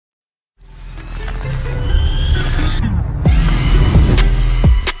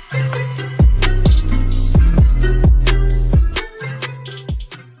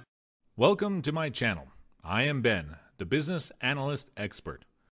Welcome to my channel. I am Ben, the business analyst expert.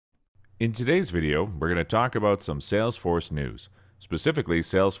 In today's video, we're going to talk about some Salesforce news, specifically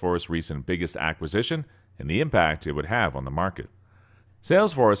Salesforce's recent biggest acquisition and the impact it would have on the market.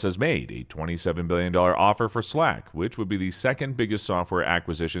 Salesforce has made a $27 billion offer for Slack, which would be the second biggest software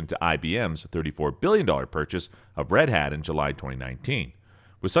acquisition to IBM's $34 billion purchase of Red Hat in July 2019.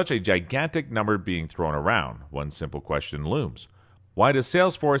 With such a gigantic number being thrown around, one simple question looms. Why does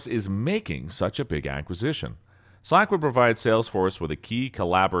Salesforce is making such a big acquisition? Slack would provide Salesforce with a key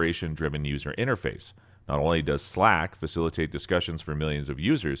collaboration-driven user interface. Not only does Slack facilitate discussions for millions of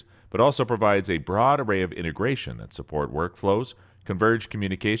users, but also provides a broad array of integration that support workflows, converge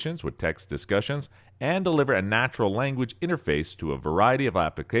communications with text discussions, and deliver a natural language interface to a variety of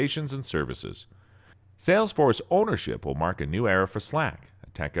applications and services. Salesforce ownership will mark a new era for Slack, a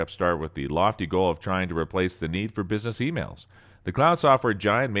tech upstart with the lofty goal of trying to replace the need for business emails. The cloud software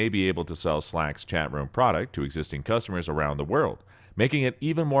giant may be able to sell Slack's chat room product to existing customers around the world, making it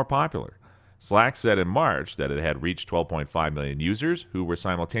even more popular. Slack said in March that it had reached 12.5 million users who were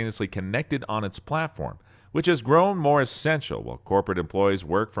simultaneously connected on its platform, which has grown more essential while corporate employees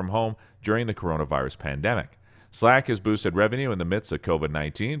work from home during the coronavirus pandemic. Slack has boosted revenue in the midst of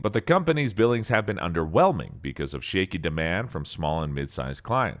COVID-19, but the company's billings have been underwhelming because of shaky demand from small and mid-sized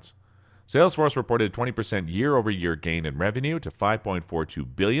clients. Salesforce reported a 20% year-over-year gain in revenue to $5.42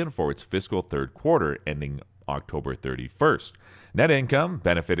 billion for its fiscal third quarter ending October 31st. Net income,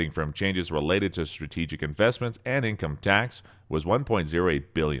 benefiting from changes related to strategic investments and income tax, was $1.08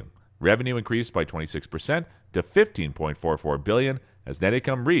 billion. Revenue increased by 26% to $15.44 billion as net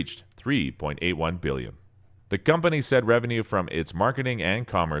income reached $3.81 billion. The company said revenue from its marketing and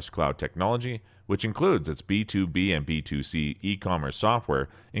commerce cloud technology, which includes its B2B and B2C e-commerce software,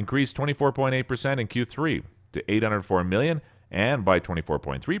 increased 24.8% in Q3 to $804 million and by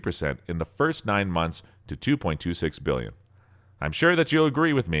 24.3% in the first 9 months to $2.26 billion. I'm sure that you'll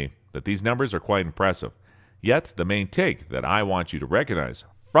agree with me that these numbers are quite impressive. Yet, the main take that I want you to recognize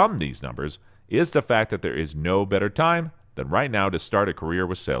from these numbers is the fact that there is no better time than right now to start a career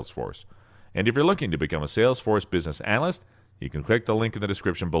with Salesforce. And if you're looking to become a Salesforce business analyst, you can click the link in the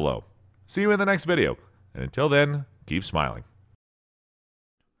description below. See you in the next video, and until then, keep smiling.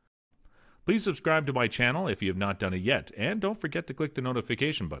 Please subscribe to my channel if you have not done it yet, and don't forget to click the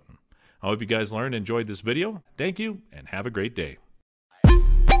notification button. I hope you guys learned and enjoyed this video. Thank you, and have a great day.